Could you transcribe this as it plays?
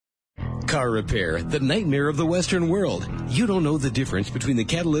Car repair, the nightmare of the Western world. You don't know the difference between the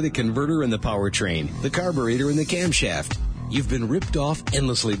catalytic converter and the powertrain, the carburetor and the camshaft. You've been ripped off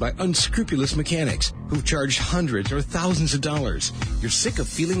endlessly by unscrupulous mechanics who've charged hundreds or thousands of dollars. You're sick of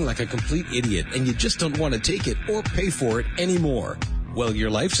feeling like a complete idiot and you just don't want to take it or pay for it anymore. Well, your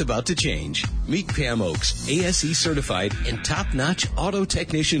life's about to change. Meet Pam Oakes, ASE certified and top-notch auto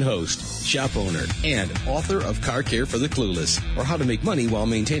technician host, shop owner, and author of Car Care for the Clueless, or How to Make Money While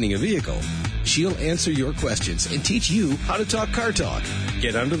Maintaining a Vehicle. She'll answer your questions and teach you how to talk car talk.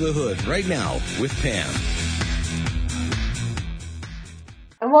 Get under the hood right now with Pam.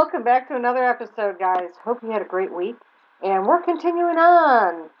 And welcome back to another episode, guys. Hope you had a great week. And we're continuing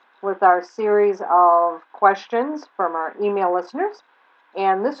on with our series of questions from our email listeners.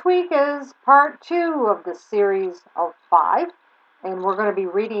 And this week is part 2 of the series of 5. And we're going to be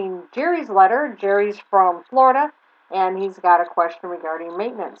reading Jerry's letter. Jerry's from Florida, and he's got a question regarding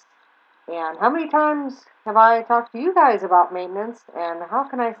maintenance. And how many times have I talked to you guys about maintenance? And how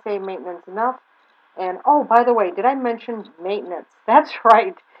can I say maintenance enough? And, oh, by the way, did I mention maintenance? That's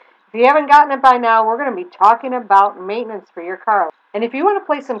right. If you haven't gotten it by now, we're going to be talking about maintenance for your car. And if you want to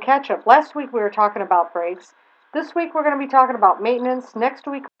play some catch-up, last week we were talking about brakes. This week we're going to be talking about maintenance. Next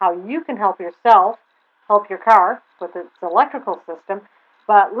week, how you can help yourself, help your car with its electrical system.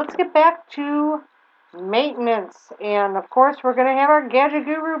 But let's get back to maintenance. And, of course, we're going to have our gadget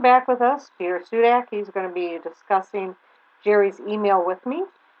guru back with us, Peter Sudak. He's going to be discussing Jerry's email with me.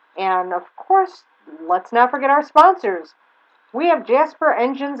 And, of course, let's not forget our sponsors. We have Jasper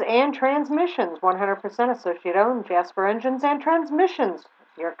Engines and Transmissions, 100% associate-owned Jasper Engines and Transmissions.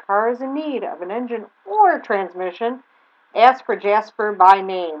 If your car is in need of an engine or a transmission, ask for Jasper by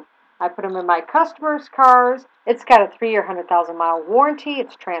name. I put them in my customers' cars. It's got a 3-year, 100,000-mile warranty.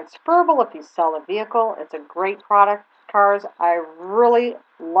 It's transferable if you sell the vehicle. It's a great product, cars. I really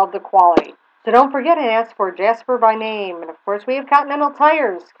love the quality. So don't forget and ask for Jasper by name. And, of course, we have Continental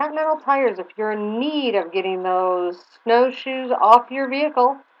Tires. Continental Tires, if you're in need of getting those snowshoes off your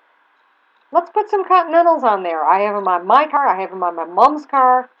vehicle, let's put some Continentals on there. I have them on my car. I have them on my mom's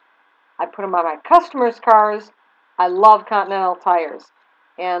car. I put them on my customers' cars. I love Continental Tires.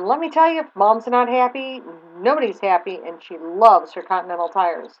 And let me tell you, if mom's not happy, nobody's happy, and she loves her Continental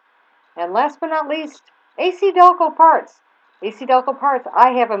Tires. And last but not least, AC Delco Parts. AC Delco Parts,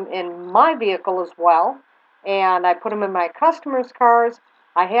 I have them in my vehicle as well, and I put them in my customers' cars.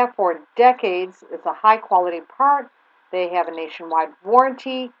 I have for decades. It's a high-quality part. They have a nationwide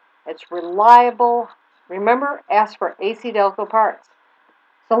warranty. It's reliable. Remember, ask for AC Delco Parts.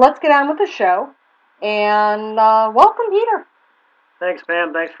 So let's get on with the show, and welcome, Peter. Thanks,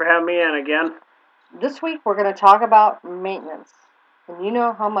 Pam. Thanks for having me in again. This week we're going to talk about maintenance, and you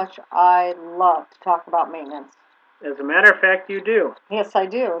know how much I love to talk about maintenance. As a matter of fact, you do. Yes, I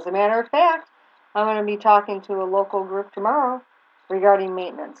do. As a matter of fact, I'm going to be talking to a local group tomorrow regarding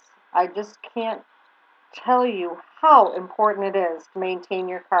maintenance. I just can't tell you how important it is to maintain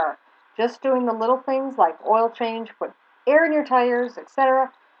your car. Just doing the little things like oil change, put air in your tires,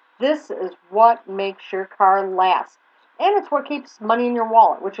 etc. This is what makes your car last. And it's what keeps money in your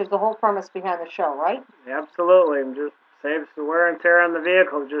wallet, which is the whole premise behind the show, right? Absolutely. And just saves the wear and tear on the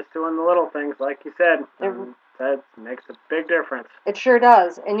vehicle, just doing the little things, like you said. That makes a big difference. It sure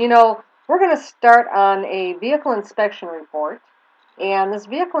does. And, you know, we're going to start on a vehicle inspection report. And this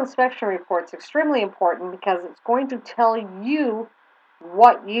vehicle inspection report is extremely important because it's going to tell you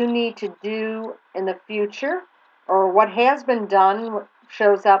what you need to do in the future, or what has been done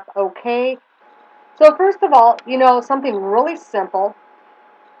shows up okay. So first of all, you know, something really simple.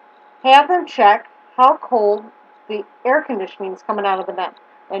 Have them check how cold the air conditioning is coming out of the vent.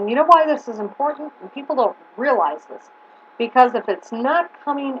 And you know why this is important? And people don't realize this. Because if it's not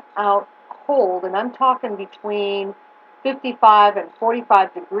coming out cold, and I'm talking between 55 and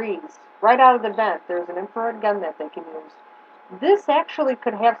 45 degrees, right out of the vent, there's an infrared gun that they can use. This actually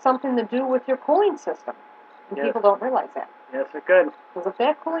could have something to do with your cooling system. And Yes. people don't realize that. Yes, it could. Because if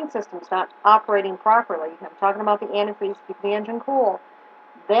that cooling system's not operating properly, I'm talking about the antifreeze, keep the engine cool,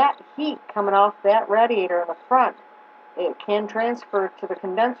 that heat coming off that radiator in the front, it can transfer to the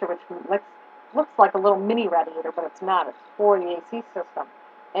condenser, which looks like a little mini radiator, but it's not. It's for the AC system.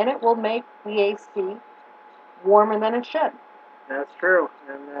 And it will make the AC warmer than it should. That's true.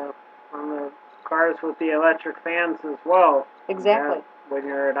 And on the cars with the electric fans as well. Exactly. When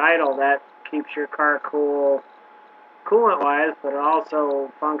you're at idle, that keeps your car cool coolant-wise, but it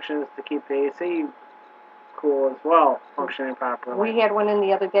also functions to keep the AC cool as well, functioning properly. We had one in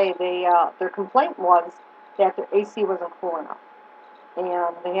the other day. Their complaint was that their AC wasn't cool enough. And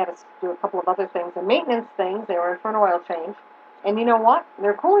they had to do a couple of other things, and maintenance things. They were in for an oil change. And you know what?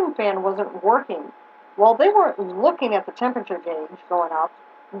 Their cooling fan wasn't working. Well, they weren't looking at the temperature gauge going up.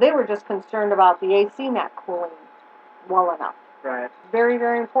 They were just concerned about the AC not cooling well enough. Right. Very,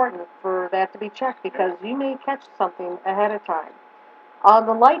 very important for that to be checked because you may catch something ahead of time.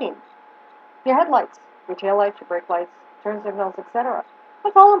 The lighting, your headlights, your taillights, your brake lights, turn signals, etc.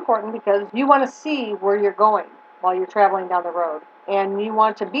 That's all important because you want to see where you're going while you're traveling down the road. And you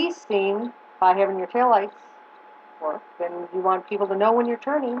want to be seen by having your taillights work. And you want people to know when you're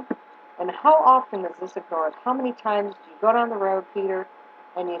turning. And how often is this ignored? How many times do you go down the road, Peter,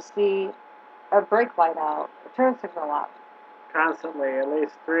 and you see a brake light out, a turn signal out? Constantly, at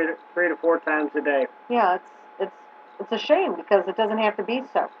least three to four times a day. Yeah, it's a shame because it doesn't have to be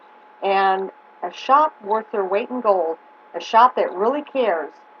so. And a shop worth their weight in gold, a shop that really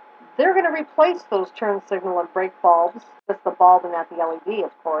cares, they're going to replace those turn signal and brake bulbs, just the bulb and not the LED,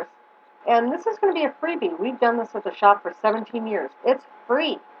 of course. And this is going to be a freebie. We've done this at the shop for 17 years. It's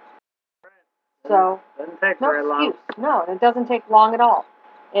free. So, Doesn't take no very long. excuse. No, it doesn't take long at all.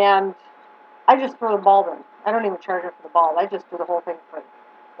 And I just throw the bulb in. I don't even charge her for the bulb. I just do the whole thing free.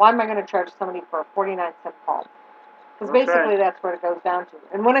 Why am I going to charge somebody for a 49-cent bulb? Because basically that's what it goes down to.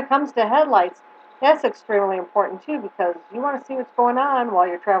 And when it comes to headlights, that's extremely important too because you want to see what's going on while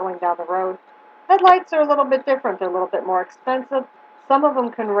you're traveling down the road. Headlights are a little bit different. They're a little bit more expensive. Some of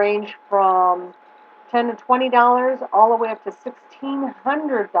them can range from $10 to $20 all the way up to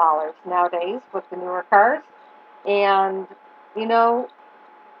 $1,600 nowadays with the newer cars. And, you know,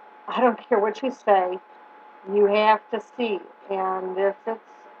 I don't care what you say, you have to see. And if it's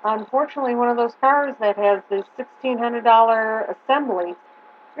unfortunately one of those cars that has the $1,600 assembly,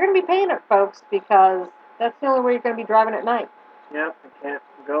 you're going to be paying it, folks, because that's the only way you're going to be driving at night. Yep, you can't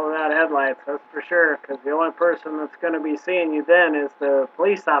go without headlights, that's for sure, because the only person that's going to be seeing you then is the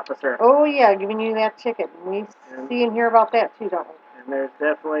police officer. Oh, yeah, giving you that ticket. We see and hear about that, too, don't we? And there's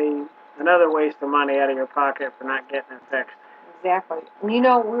definitely another waste of money out of your pocket for not getting it fixed. Exactly. And you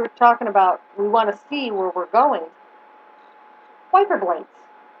know, we were talking about we want to see where we're going. Wiper blades.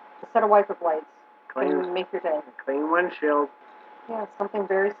 A set of wiper blades can make your day. Clean windshield. Yeah, something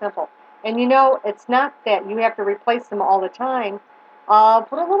very simple. And you know, it's not that you have to replace them all the time.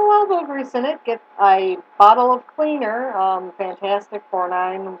 Put a little elbow grease in it. Get a bottle of cleaner, fantastic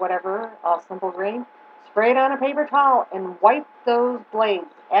 49, whatever, simple green. Spray it on a paper towel and wipe those blades.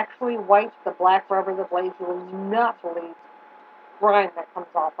 Actually wipe the black rubber of the blades. You will not believe grime that comes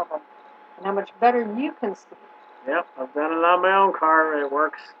off of them. And how much better you can see. Yep, I've done it on my own car. It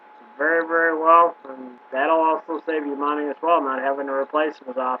works very, very well. And that'll also save you money as well, not having to replace them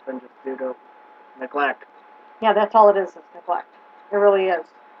as often just due to neglect. Yeah, that's all it is neglect. It really is.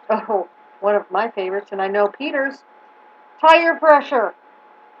 Oh, one of my favorites, and I know Peter's, tire pressure.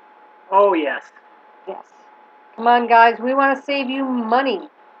 Oh, yes. Yes. Come on, guys. We want to save you money.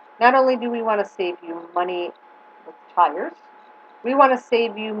 Not only do we want to save you money with tires, we want to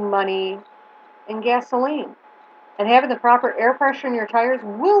save you money in gasoline. And having the proper air pressure in your tires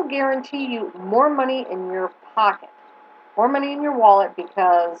will guarantee you more money in your pocket, more money in your wallet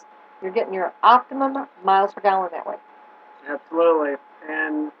because you're getting your optimum miles per gallon that way. Absolutely.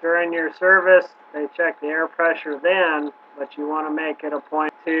 And during your service, they check the air pressure then, but you want to make it a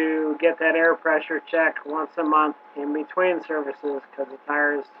point to get that air pressure checked once a month in between services because the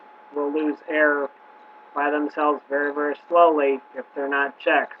tires will lose air by themselves very, very slowly if they're not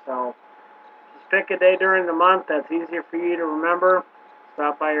checked. So just pick a day during the month that's easier for you to remember.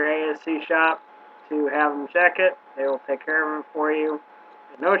 Stop by your ASC shop to have them check it. They will take care of it for you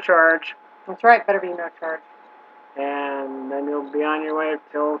at no charge. That's right, better be no charge. And then you'll be on your way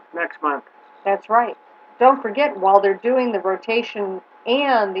till next month. That's right. Don't forget, while they're doing the rotation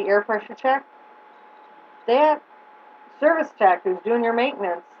and the air pressure check, that service tech who's doing your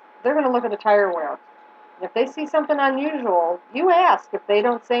maintenance, they're going to look at the tire wear. If they see something unusual, you ask if they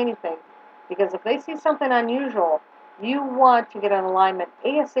don't say anything. Because if they see something unusual, you want to get an alignment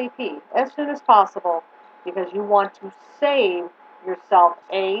ASAP, as soon as possible, because you want to save yourself,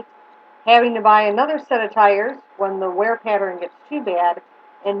 A, having to buy another set of tires when the wear pattern gets too bad,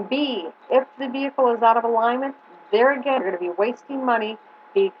 and B, if the vehicle is out of alignment, there again, you're going to be wasting money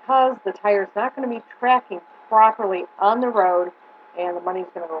because the tire's not going to be tracking properly on the road, and the money's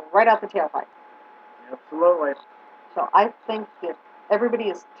going to go right out the tailpipe. Absolutely. So I think that everybody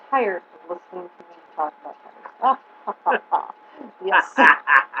is tired of listening to me talk about tires. Yes.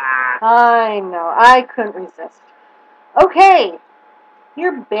 I know. I couldn't resist. Okay.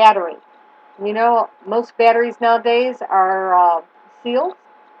 Your battery. You know, most batteries nowadays are sealed,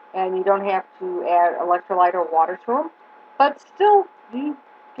 and you don't have to add electrolyte or water to them. But still, you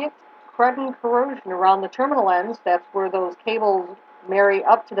get tread and corrosion around the terminal ends. That's where those cables marry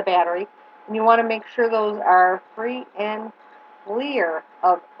up to the battery. And you want to make sure those are free and clear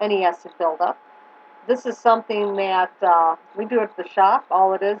of any acid buildup. This is something that we do at the shop.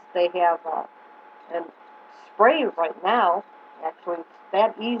 All it is, they have a spray right now. Actually, it's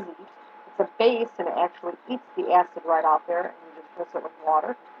that easy. It's a base, and it actually eats the acid right out there, and you just mix it with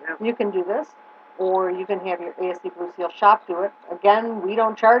water. Yep. You can do this, or you can have your ASC Blue Seal shop do it. Again, we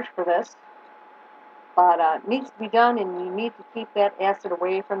don't charge for this, but it needs to be done, and you need to keep that acid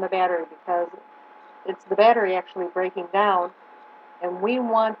away from the battery because it's the battery actually breaking down, and we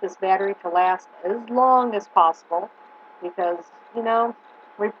want this battery to last as long as possible because,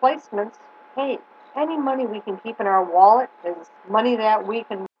 replacements, hey, any money we can keep in our wallet is money that we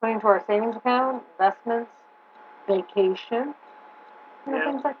can put into our savings account, investments, vacation,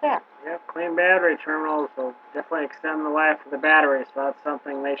 things like that. Yep, clean battery terminals will definitely extend the life of the battery, so that's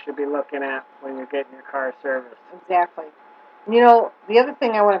something they should be looking at when you're getting your car serviced. Exactly. The other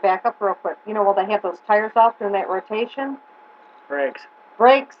thing I want to back up real quick, while they have those tires off during that rotation,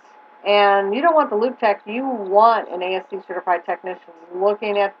 Brakes. And you don't want the lube tech, you want an ASC certified technician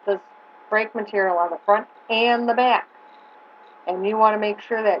looking at this brake material on the front and the back. And you want to make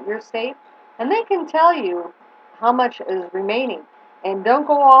sure that you're safe. And they can tell you how much is remaining. And don't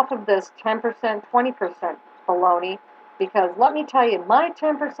go off of this 10%, 20% baloney, because let me tell you, my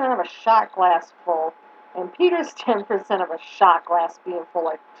 10% of a shot glass full and Peter's 10% of a shot glass being full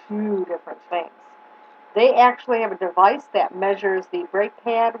are two different things. They actually have a device that measures the brake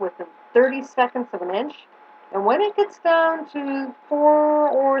pad within 30 seconds of an inch. And when it gets down to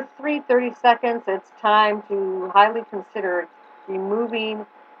 30 seconds, it's time to highly consider removing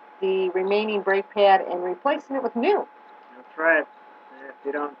the remaining brake pad and replacing it with new. That's right. If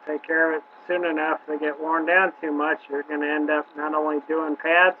you don't take care of it soon enough, they get worn down too much. You're going to end up not only doing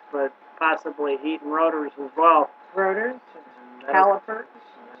pads, but possibly eating rotors as well. Rotors, calipers.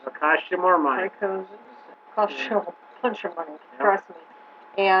 It'll cost you more money. Brake hoses. Cost you a bunch of money, trust me.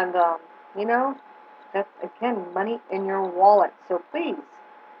 And, that's, again, money in your wallet. So please,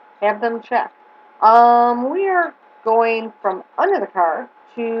 have them check. We are going from under the car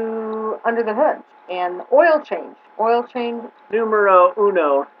to under the hood. And oil change. Oil change. Numero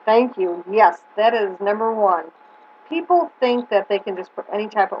uno. Thank you. Yes, that is number one. People think that they can just put any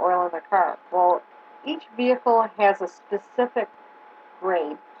type of oil in their car. Well, each vehicle has a specific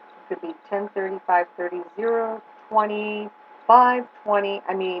grade. It could be 1030, 530, 0, 20, 520.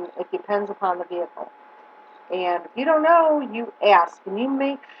 I mean, it depends upon the vehicle. And if you don't know, you ask. And you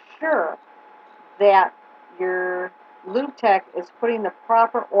make sure that your lube tech is putting the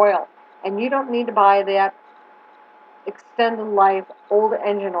proper oil. And you don't need to buy that extended life old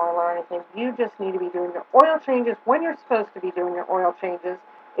engine oil or anything. You just need to be doing your oil changes when you're supposed to be doing your oil changes.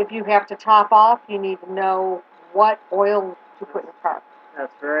 If you have to top off, you need to know what oil to put in your car.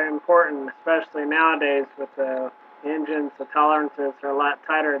 That's very important, especially nowadays with the engines. The tolerances are a lot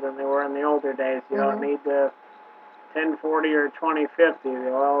tighter than they were in the older days. You don't need the 1040 or 2050. The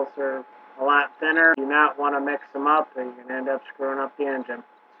oils are a lot thinner. You do not want to mix them up, or you're going to end up screwing up the engine.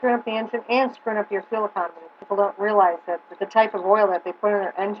 Screwing up the engine and screwing up your fuel economy. People don't realize that the type of oil that they put in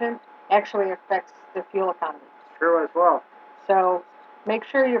their engine actually affects the fuel economy. True as well. So make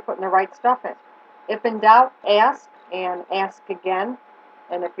sure you're putting the right stuff in. If in doubt, ask and ask again.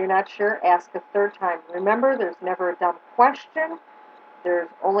 And if you're not sure, ask a third time. Remember, there's never a dumb question. There's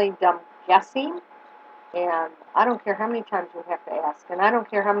only dumb guessing. And I don't care how many times you have to ask. And I don't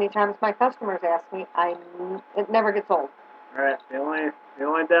care how many times my customers ask me. It never gets old. Right. The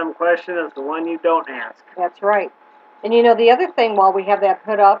only dumb question is the one you don't ask. That's right. And the other thing, while we have that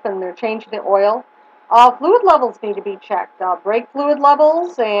hood up and they're changing the oil, fluid levels need to be checked. Brake fluid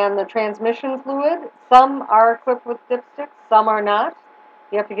levels and the transmission fluid. Some are equipped with dipsticks, some are not.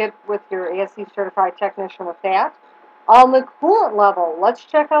 You have to get with your ASC certified technician with that. On the coolant level, let's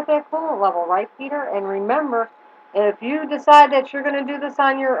check out that coolant level, right, Peter? And remember, if you decide that you're going to do this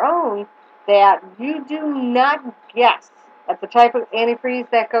on your own, that you do not guess at the type of antifreeze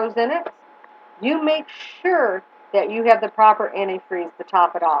that goes in it. You make sure that you have the proper antifreeze to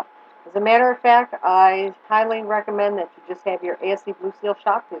top it off. As a matter of fact, I highly recommend that you just have your ASC Blue Seal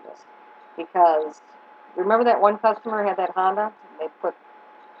shop do this. Because remember that one customer had that Honda? They put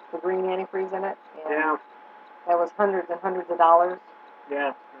the green antifreeze in it? And that was hundreds and hundreds of dollars.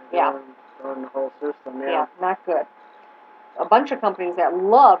 Yeah. Throwing the whole system, Yeah, not good. A bunch of companies that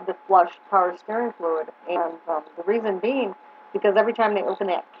love to flush power steering fluid. And the reason being, because every time they open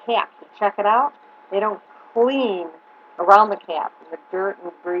that cap to check it out, they don't clean around the cap. And the dirt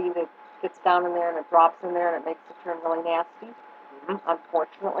and debris that gets down in there and it drops in there and it makes it turn really nasty,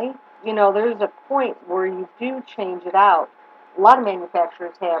 unfortunately. there's a point where you do change it out. A lot of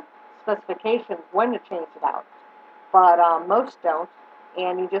manufacturers have specifications when to change it out, but most don't,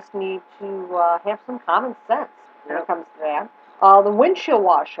 and you just need to have some common sense when it comes to that. The windshield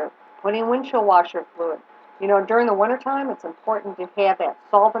washer, putting windshield washer fluid. During the wintertime, it's important to have that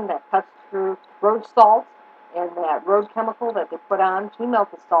solvent that cuts through road salt and that road chemical that they put on to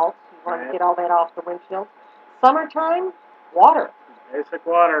melt the salt. You want to get all that off the windshield. Summertime, water. Basic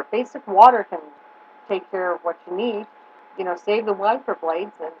water. Basic water can take care of what you need. Save the wiper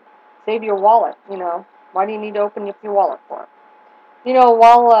blades and save your wallet. Why do you need to open up your wallet for?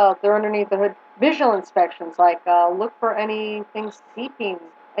 While they're underneath the hood, visual inspections, like look for anything seeping,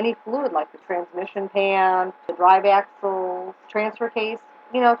 any fluid like the transmission pan, the drive axle, transfer case.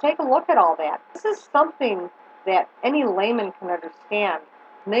 Take a look at all that. This is something that any layman can understand.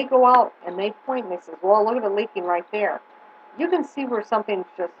 And they go out and they point and they say, well, look at it leaking right there. You can see where something's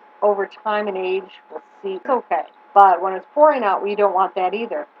just over time and age will see. It's okay. But when it's pouring out, we don't want that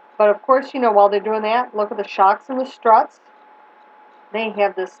either. But of course, while they're doing that, look at the shocks and the struts. They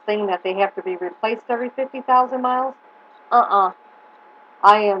have this thing that they have to be replaced every 50,000 miles. I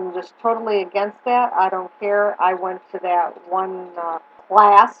am just totally against that. I don't care. I went to that one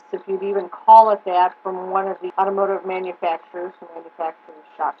class, if you'd even call it that, from one of the automotive manufacturers who manufactures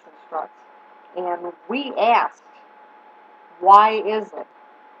shocks and struts. And we asked, why is it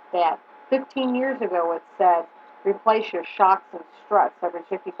that 15 years ago it said, replace your shocks and struts every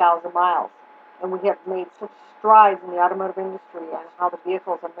 50,000 miles? And we have made such strides in the automotive industry and how the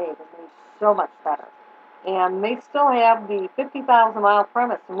vehicles are made. They're made so much better. And they still have the 50,000 mile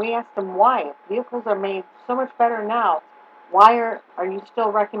premise. And we asked them why. If vehicles are made so much better now, why are you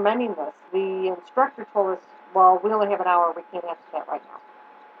still recommending this? The instructor told us, well, we only have an hour. We can't answer that right now.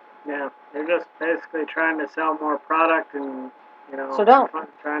 Yeah, they're just basically trying to sell more product and, so don't.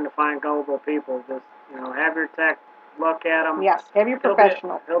 Trying to find gullible people. Just, have your tech look at them. Yes, have your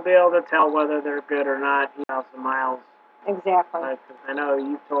professional. He'll be able to tell whether they're good or not. 1,000 miles. Exactly. I know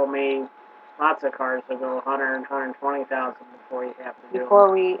you've told me lots of cars will go 100 and 120,000 before you have to do before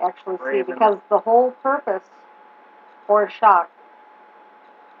them. We actually see, because the whole purpose for a shock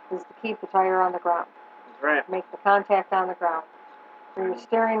is to keep the tire on the ground. That's right. Make the contact on the ground for your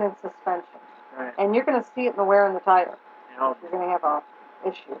steering and suspension. Right. And you're going to see it in the wear in the tire. Yep. You're going to have a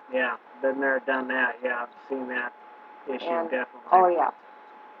issue. Yeah, been there, done that. Yeah, I've seen that issue, definitely. Oh, yeah.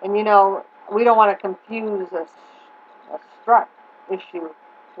 And we don't want to confuse a strut issue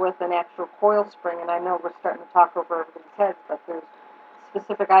with an actual coil spring. And I know we're starting to talk over everybody's heads, but there's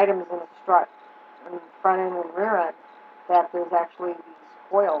specific items in a strut, in front end and rear end, that there's actually these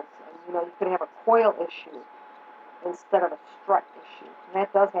coils. And, you could have a coil issue instead of a strut issue. And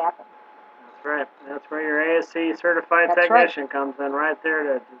that does happen. That's right. That's where your ASC certified technician comes in, right there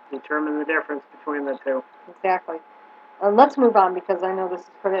to determine the difference between the two. Exactly. Let's move on, because I know this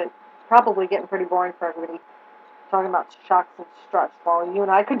is probably getting pretty boring for everybody, talking about shocks and struts, while you and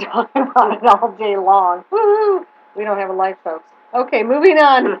I could talk about it all day long. Woo-hoo! We don't have a life, folks. Okay, moving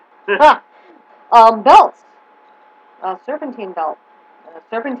on. Belts. Serpentine belt. A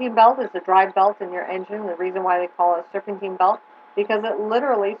serpentine belt is a drive belt in your engine. The reason why they call it a serpentine belt, because it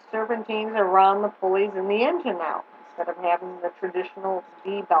literally serpentines around the pulleys in the engine now, instead of having the traditional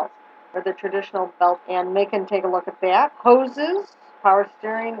V belt or the traditional belt. And they can take a look at that. Hoses, power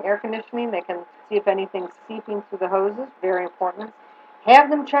steering, air conditioning, they can see if anything's seeping through the hoses. Very important. Have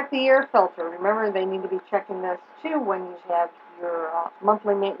them check the air filter. Remember, they need to be checking this too when you have your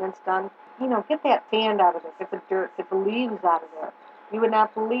monthly maintenance done. Get that sand out of this, get the dirt, get the leaves out of there. You would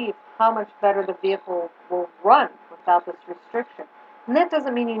not believe how much better the vehicle will run without this restriction. And that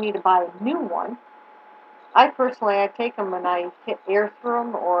doesn't mean you need to buy a new one. I take them and I hit air through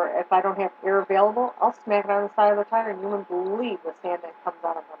them, or if I don't have air available, I'll smack it on the side of the tire, and you wouldn't believe the sand that comes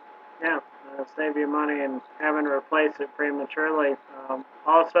out of them. Yeah, it'll save you money and having to replace it prematurely.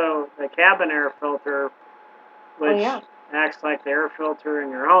 Also, the cabin air filter, which acts like the air filter in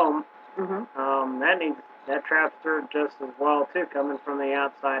your home, that traps dirt just as well too, coming from the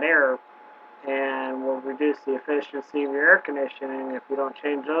outside air, and will reduce the efficiency of your air conditioning if you don't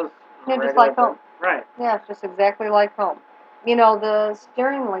change those. Yeah, just like home. Right. Yeah, just exactly like home. The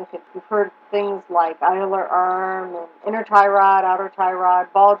steering linkage, we've heard things like idler arm and inner tie rod, outer tie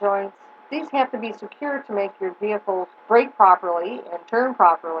rod, ball joints. These have to be secure to make your vehicle brake properly and turn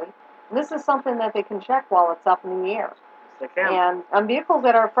properly. And this is something that they can check while it's up in the air. Yes, they can. And on vehicles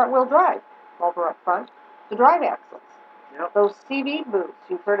that are front-wheel drive, over up front, the drive axles. Yep. Those CV boots.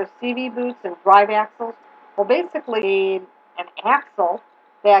 You've heard of CV boots and drive axles. Well, basically, an axle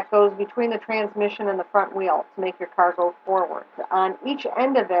that goes between the transmission and the front wheel to make your car go forward. On each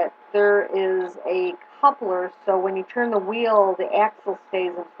end of it, there is a coupler, so when you turn the wheel, the axle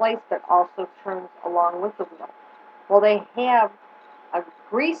stays in place but also turns along with the wheel. Well, they have a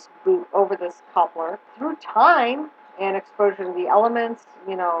grease boot over this coupler. Through time and exposure to the elements,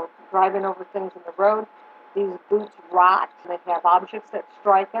 driving over things in the road, these boots rot. They have objects that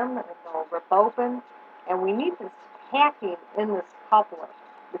strike them and they'll rip open. And we need this packing in this coupler,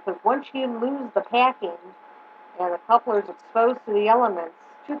 because once you lose the packing and the coupler is exposed to the elements,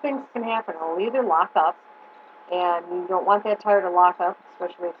 two things can happen. It'll either lock up, and you don't want that tire to lock up,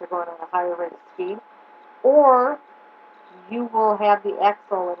 especially if you're going at a higher rate of speed, or you will have the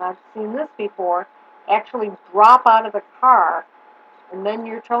axle, and I've seen this before, actually drop out of the car, and then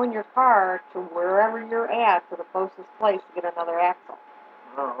you're towing your car to wherever you're at, to the closest place to get another axle.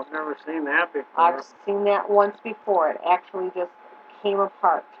 Oh, I've never seen that before. I've seen that once before. It actually just came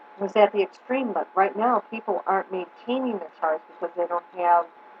apart. It was at the extreme, but right now people aren't maintaining their cars because they don't have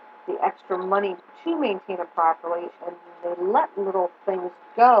the extra money to maintain them properly, and they let little things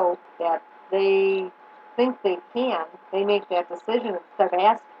go that they think they can. They make that decision instead of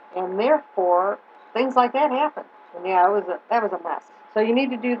asking, and therefore things like that happen. And yeah, that was a mess. So you need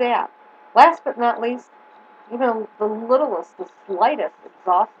to do that. Last but not least, even the littlest, the slightest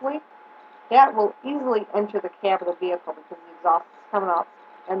exhaust leak, that will easily enter the cab of the vehicle because the exhaust is coming up,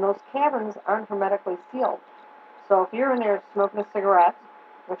 and those cabins aren't hermetically sealed. So if you're in there smoking a cigarette,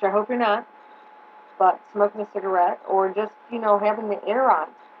 which I hope you're not, but smoking a cigarette, or just, having the air on,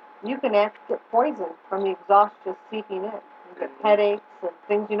 you can actually get poisoned from the exhaust just seeping in. You get headaches and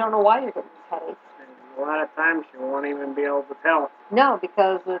things. You don't know why you're getting these headaches. And a lot of times you won't even be able to tell. No,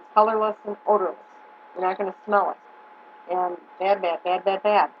 because it's colorless and odorless. You're not going to smell it. And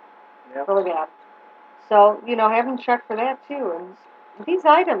bad. Yep. Really bad. So, have them check for that too. And these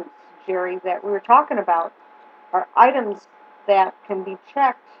items, Jerry, that we were talking about are items that can be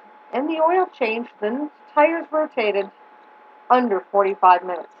checked and the oil changed, then tires rotated under 45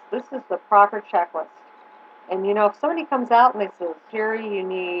 minutes. This is the proper checklist. And if somebody comes out and they say, Jerry, you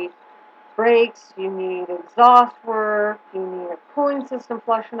need brakes, you need exhaust work, you need a cooling system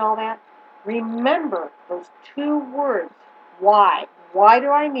flush and all that, remember those two words. Why? Why do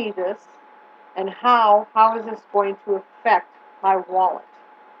I need this? And how is this going to affect my wallet?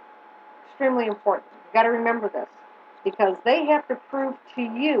 Extremely important. You've got to remember this, because they have to prove to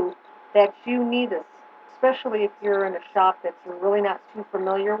you that you need this, especially if you're in a shop that you're really not too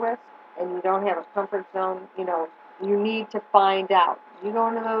familiar with and you don't have a comfort zone. You need to find out. You go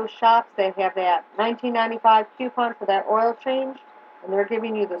into those shops, they have that $19.95 coupon for that oil change, and they're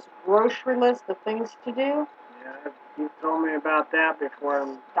giving you this grocery list of things to do. Yeah, you've told me about that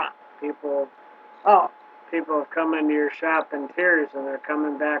before. Stop. People have come into your shop in tears, and they're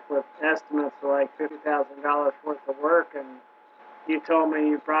coming back with estimates of like $50,000 worth of work, and you told me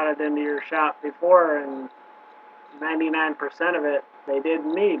you brought it into your shop before, and 99% of it they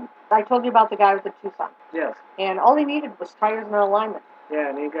didn't need. I told you about the guy with the Tucson. Yes. And all he needed was tires and alignment. Yeah,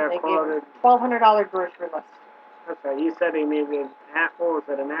 and he got they quoted $1,200 grocery list. That's right. You said he needed an axle?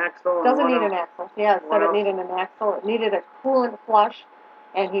 Doesn't need an axle. Yeah, it said it needed an axle. It needed a coolant flush,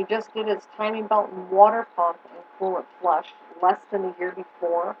 and he just did his timing belt and water pump and coolant flush less than a year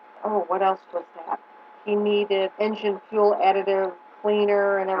before. Oh, what else was that? He needed engine fuel additive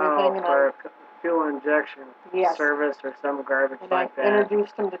cleaner and everything. For a fuel injection service or some garbage like that. I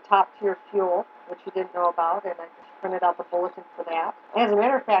introduced him to Top Tier Fuel, which he didn't know about, and I just printed out the bulletin for that. As a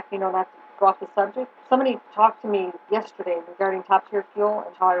matter of fact, not to go off the subject, somebody talked to me yesterday regarding Top Tier Fuel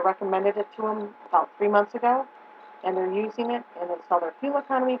and how I recommended it to them about 3 months ago, and they're using it, and they saw their fuel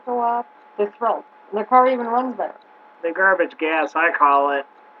economy go up. They're thrilled. And their car even runs better. The garbage gas, I call it,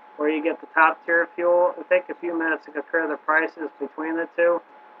 where you get the Top Tier Fuel, it'll take a few minutes to compare the prices between the two.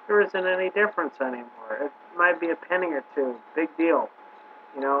 There isn't any difference anymore. It might be a penny or two. Big deal.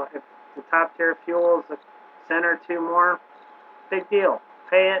 If the Top Tier Fuel is a cent or two more, big deal.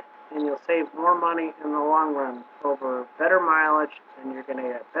 Pay it, and you'll save more money in the long run over better mileage, and you're going to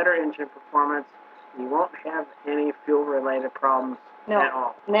get better engine performance. You won't have any fuel-related problems at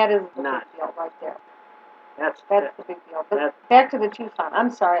all. And that is the big deal right there. That's the big deal. But back to the Tucson.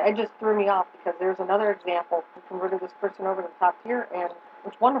 I'm sorry, it just threw me off because there's another example. We converted this person over to Top Tier, and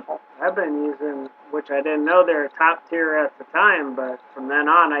it's wonderful. I've been using, which I didn't know they were Top Tier at the time, but from then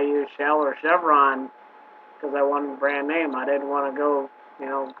on I used Shell or Chevron because I wanted a brand name. I didn't want to go,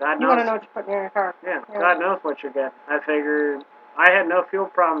 God knows. You want to know what you're putting in your car. Yeah, God knows what you're getting. I figured I had no fuel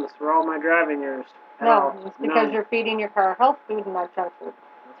problems for all my driving years. No, it's because you're feeding your car health food and not junk food.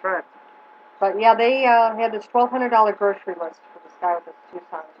 That's right. But yeah, they had this $1,200 grocery list for this guy with his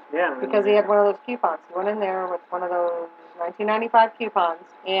Tucson. Yeah. Because he had one of those coupons. He went in there with one of those 1995 coupons,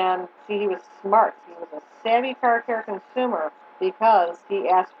 and see, he was smart. He was a savvy car care consumer because he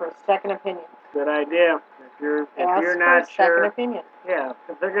asked for a second opinion. Good idea. If you're not sure, sure, second opinion. Yeah,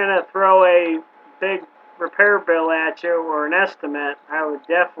 if they're gonna throw a big repair bill at you or an estimate, I would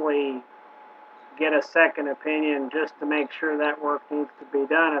definitely get a second opinion just to make sure that work needs to be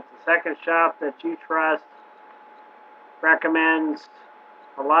done. If the second shop that you trust recommends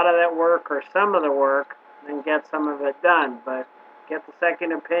a lot of that work or some of the work, then get some of it done. But get the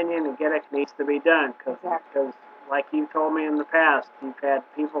second opinion and get it needs to be done. Because like you told me in the past, you've had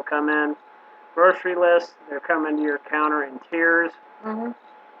people come in, grocery list, they're coming to your counter in tears,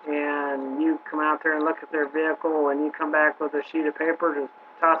 and you come out there and look at their vehicle, and you come back with a sheet of paper to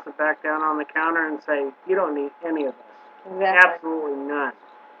toss it back down on the counter and say, you don't need any of this. Exactly. Absolutely none.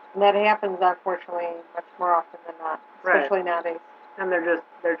 And that happens, unfortunately, much more often than not, especially nowadays. And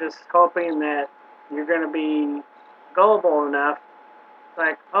they're just hoping that you're going to be gullible enough. It's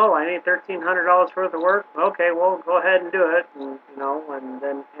like, oh, I need $1,300 worth of work. Okay, well, go ahead and do it. And and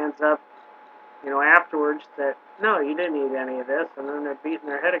then ends up, afterwards that no, you didn't need any of this, and then they're beating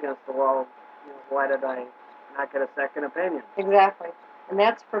their head against the wall. Why did I not get a second opinion? Exactly. And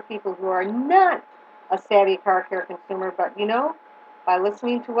that's for people who are not a savvy car care consumer, but by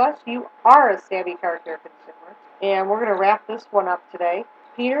listening to us, you are a savvy car care consumer. And we're going to wrap this one up today.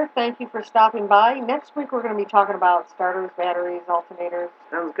 Peter, thank you for stopping by. Next week we're going to be talking about starters, batteries, alternators.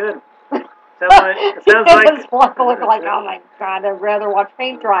 Sounds good. Sounds like oh my God, I'd rather watch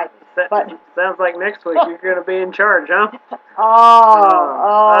paint dry. But sounds like next week you're going to be in charge, huh?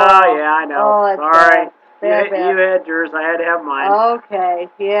 Oh, yeah, I know. Oh, sorry. Bad. You had yours. I had to have mine. Okay.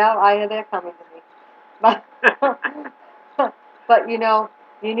 Yeah, I had that coming to me. But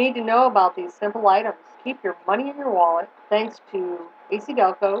you need to know about these simple items. Keep your money in your wallet. Thanks to AC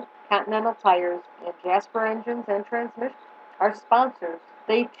Delco, Continental Tires, and Jasper Engines and Transmissions, our sponsors,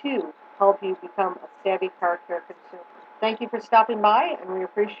 they too help you become a savvy car care consumer. Thank you for stopping by, and we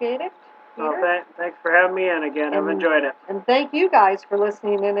appreciate it. Peter. Well, thanks for having me in again. I've enjoyed it. And thank you guys for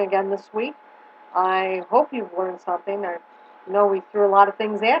listening in again this week. I hope you've learned something. I know we threw a lot of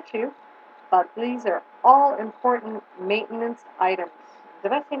things at you, but these are all important maintenance items.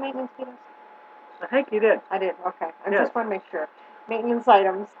 Did I say maintenance, Peter? I think you did. I did, okay. I just want to make sure. Maintenance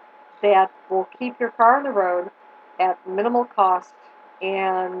items that will keep your car on the road at minimal cost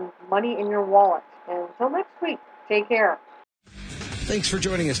and money in your wallet. And until next week, take care. Thanks for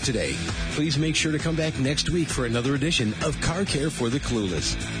joining us today. Please make sure to come back next week for another edition of Car Care for the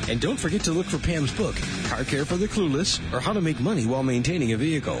Clueless. And don't forget to look for Pam's book, Car Care for the Clueless, or How to Make Money While Maintaining a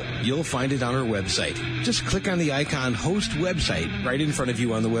Vehicle. You'll find it on our website. Just click on the icon Host Website right in front of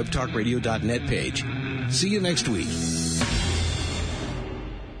you on the webtalkradio.net page. See you next week.